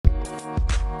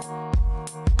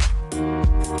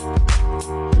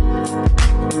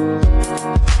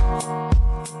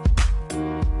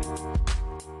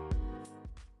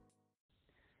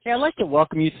Hey, I'd like to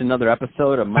welcome you to another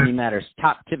episode of Money Matters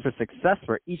Top Tips for Success,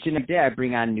 where each and every day I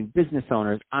bring on new business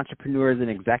owners, entrepreneurs, and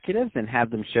executives and have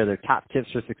them share their top tips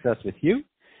for success with you.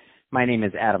 My name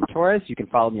is Adam Torres. You can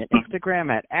follow me on Instagram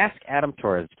at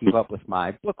AskAdamTorres to keep up with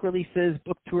my book releases,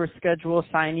 book tour schedule,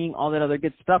 signing, all that other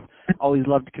good stuff. Always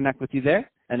love to connect with you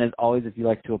there. And as always, if you'd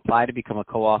like to apply to become a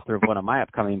co-author of one of my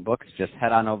upcoming books, just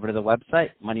head on over to the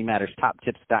website,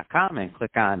 moneymatterstoptips.com, and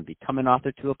click on Become an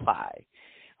Author to apply.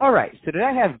 All right, so today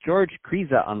I have George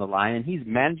Kriza on the line, and he's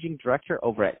Managing Director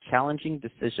over at Challenging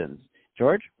Decisions.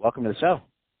 George, welcome to the show.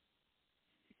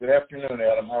 Good afternoon,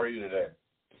 Adam. How are you today?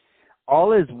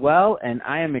 All is well, and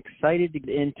I am excited to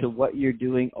get into what you're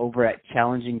doing over at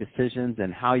Challenging Decisions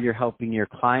and how you're helping your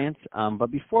clients. But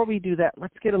before we do that,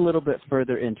 let's get a little bit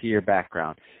further into your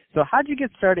background. So how did you get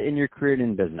started in your career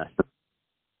in business?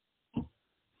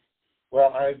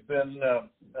 Well, I've been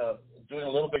doing a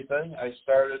little bit of thing. I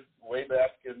started way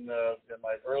back in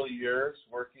my early years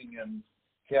working in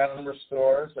camera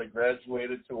stores. I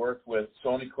graduated to work with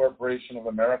Sony Corporation of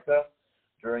America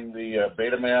during the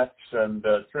Betamax and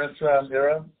Trinitron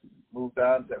era. Moved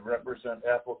on to represent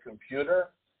Apple Computer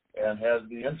and had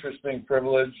the interesting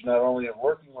privilege not only of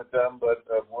working with them but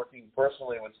of working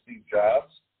personally with Steve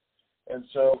Jobs. And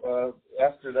so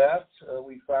after that,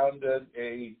 we founded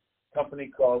a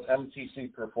company called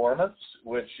MTC Performance,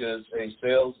 which is a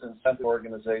sales incentive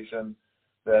organization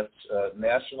that's a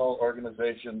national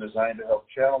organization designed to help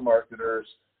channel marketers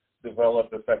develop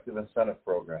effective incentive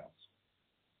programs.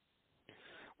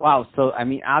 Wow. So, I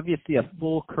mean, obviously a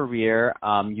full career.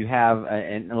 You have,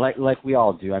 and like we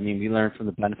all do. I mean, we learn from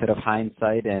the benefit of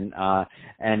hindsight and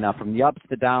from the ups,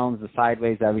 the downs, the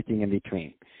sideways, everything in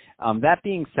between. That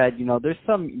being said, you know, there's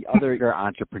some other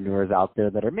entrepreneurs out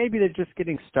there that are maybe they're just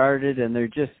getting started and they're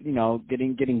just, you know,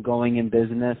 getting going in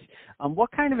business.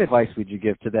 What kind of advice would you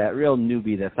give to that real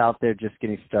newbie that's out there just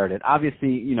getting started? Obviously,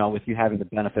 you know, with you having the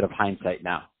benefit of hindsight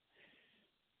now.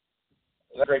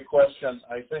 That's a great question.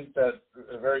 I think that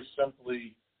very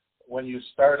simply, when you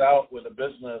start out with a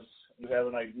business, you have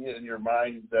an idea in your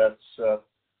mind that's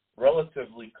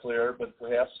relatively clear, but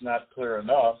perhaps not clear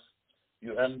enough.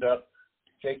 You end up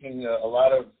taking a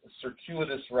lot of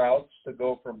circuitous routes to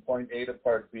go from point A to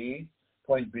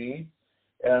point B.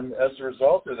 And as a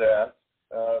result of that,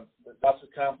 there's lots of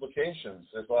complications.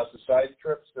 There's lots of side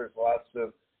trips. There's lots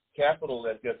of capital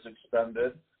that gets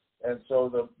expended. And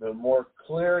so the more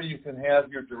clear you can have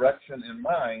your direction in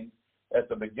mind at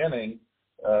the beginning,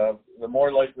 the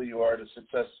more likely you are to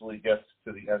successfully get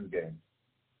to the end game.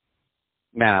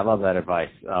 Man, I love that advice.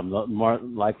 The more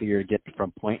likely you're to get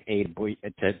from point A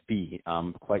to B,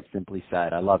 quite simply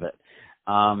said. I love it.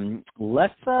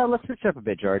 Let's switch up a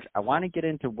bit, George. I want to get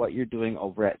into what you're doing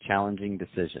over at Challenging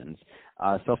Decisions.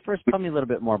 So first, tell me a little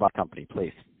bit more about the company,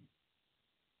 please.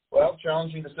 Well,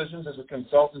 Challenging Decisions is a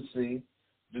consultancy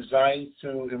designed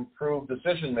to improve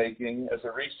decision-making as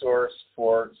a resource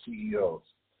for CEOs.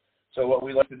 So what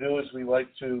we like to do is we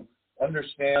like to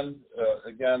understand,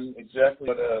 again, exactly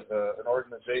what an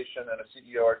organization and a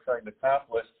CEO are trying to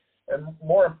accomplish, and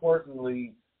more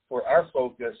importantly, for our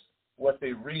focus, what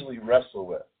they really wrestle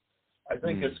with. I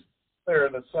think it's clear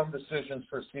that some decisions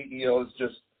for CEOs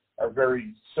just are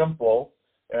very simple,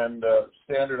 and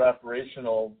standard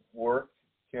operational work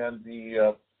can be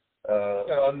a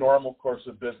normal course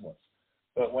of business.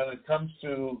 But when it comes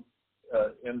to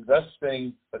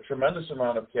investing a tremendous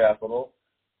amount of capital,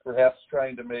 perhaps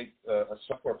trying to make a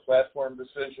software platform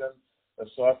decision, a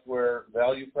software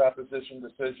value proposition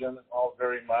decision, all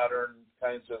very modern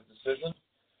kinds of decisions,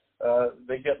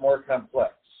 they get more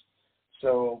complex.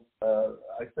 So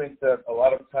I think that a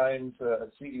lot of times a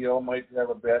CEO might have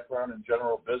a background in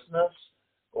general business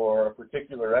or a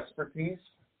particular expertise,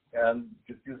 and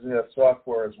just using that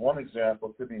software as one example,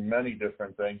 it could be many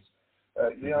different things.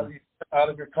 You know, you get out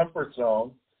of your comfort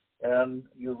zone, and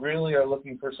you really are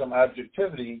looking for some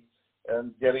objectivity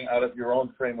and getting out of your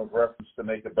own frame of reference to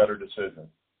make a better decision.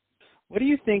 What do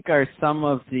you think are some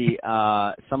of the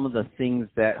things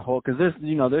that hold? Because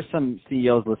there's some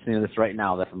CEOs listening to this right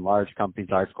now that from large companies,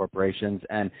 large corporations,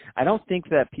 and I don't think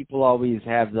that people always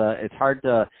have it's hard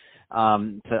to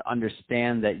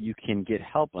understand that you can get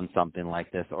help on something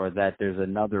like this, or that there's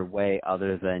another way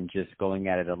other than just going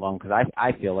at it alone. Because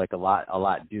I feel like a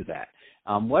lot do that.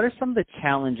 What are some of the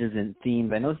challenges and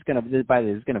themes? I know it's going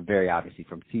to vary obviously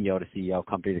from CEO to CEO,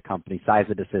 company to company, size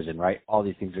of decision, right? All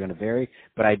these things are going to vary,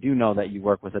 but I do know that you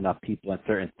work with enough people and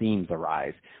certain themes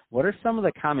arise. What are some of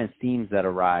the common themes that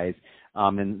arise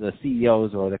in the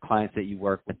CEOs or the clients that you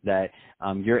work with that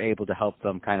you're able to help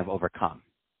them kind of overcome?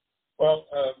 Well,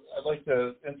 I'd like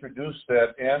to introduce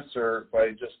that answer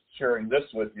by just sharing this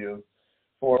with you.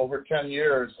 For over 10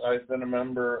 years, I've been a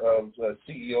member of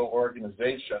CEO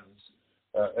organizations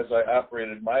as I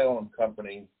operated my own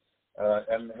company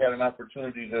and had an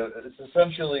opportunity to, it's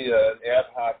essentially an ad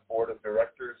hoc board of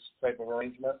directors type of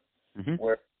arrangement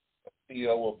where the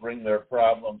CEO will bring their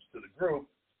problems to the group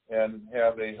and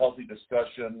have a healthy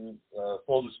discussion,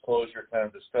 full disclosure kind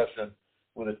of discussion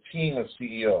with a team of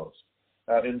CEOs.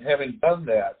 In having done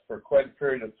that for quite a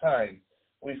period of time,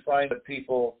 we find that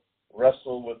people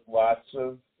wrestle with lots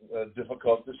of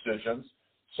difficult decisions.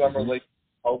 Some relate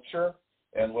to culture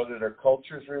and whether their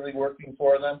culture is really working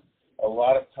for them. A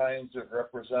lot of times it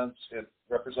represents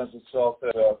itself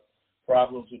as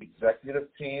problems with the executive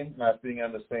team not being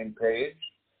on the same page.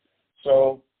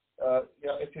 So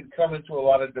it can come into a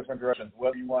lot of different directions.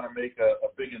 Whether you want to make a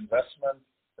big investment,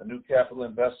 a new capital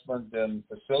investment in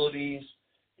facilities,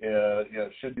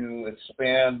 should you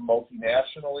expand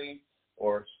multinationally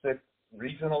or stick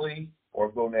regionally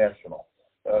or go national?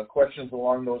 Questions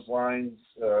along those lines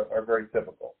are very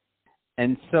typical.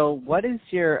 And so what is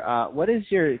your,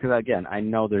 because again, I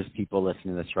know there's people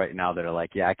listening to this right now that are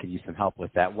like, yeah, I could use some help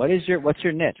with that. What's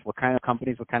your niche? What kind of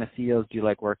companies, what kind of CEOs do you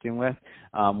like working with?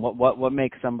 What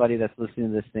makes somebody that's listening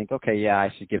to this think, okay, yeah, I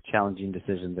should give Challenging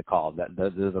Decisions a call. They're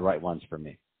the right ones for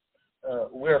me.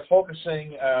 We're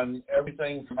focusing on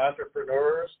everything from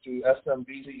entrepreneurs to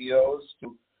SMB CEOs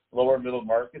to lower middle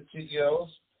market CEOs.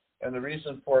 And the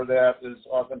reason for that is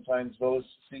oftentimes those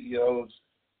CEOs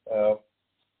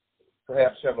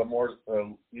perhaps have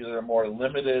either a more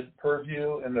limited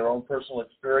purview in their own personal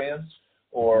experience,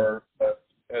 or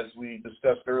as we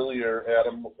discussed earlier,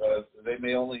 Adam, they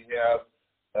may only have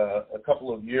a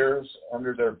couple of years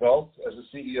under their belt as a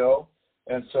CEO,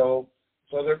 and so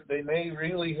they may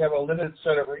really have a limited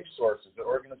set of resources. The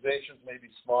organizations may be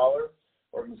smaller.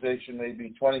 Organization may be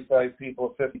 25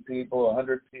 people, 50 people,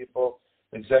 100 people.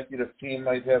 Executive team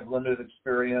might have limited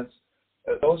experience.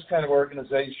 Those kind of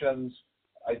organizations,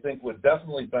 I think, would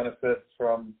definitely benefit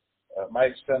from my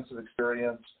extensive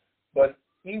experience. But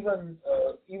even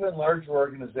larger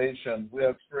organizations, we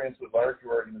have experience with larger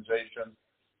organizations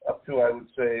up to, I would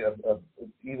say,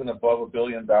 even above $1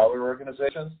 billion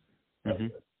organizations.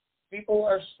 People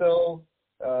are still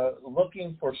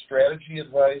looking for strategy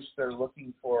advice. They're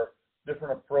looking for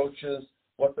different approaches,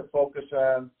 what to focus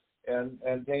on,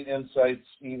 and gain insights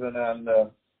even on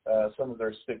some of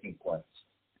their sticking points.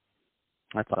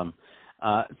 That's awesome.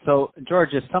 So,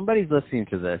 George, if somebody's listening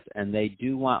to this and they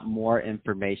do want more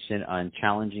information on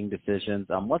Challenging Decisions,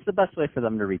 what's the best way for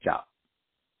them to reach out?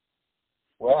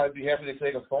 Well, I'd be happy to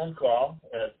take a phone call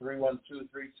at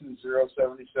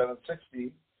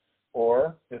 312-320-7760,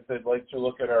 or if they'd like to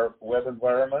look at our web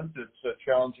environment, it's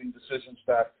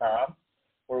challengingdecisions.com,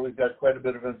 where we've got quite a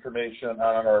bit of information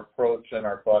on our approach and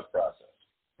our thought process.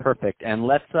 Perfect. And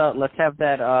let's have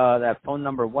that phone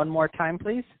number one more time,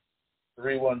 please.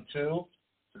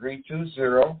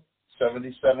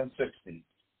 312-320-7760.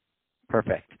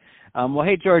 Perfect. Well,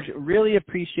 hey, George, really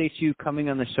appreciate you coming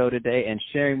on the show today and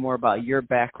sharing more about your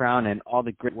background and all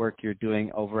the great work you're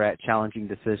doing over at Challenging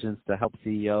Decisions to help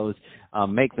CEOs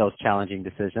make those challenging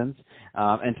decisions.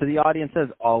 And to the audience, as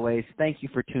always, thank you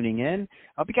for tuning in.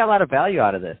 I hope you got a lot of value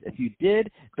out of this. If you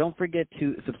did, don't forget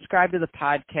to subscribe to the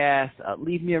podcast,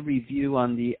 leave me a review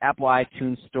on the Apple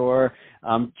iTunes Store,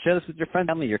 share this with your friends,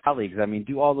 family, your colleagues. I mean,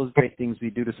 do all those great things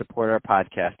we do to support our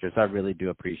podcasters. I really do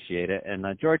appreciate it. And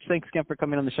George, thanks again for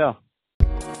coming on the show.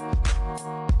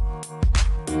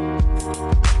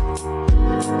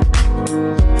 Thank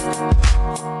you.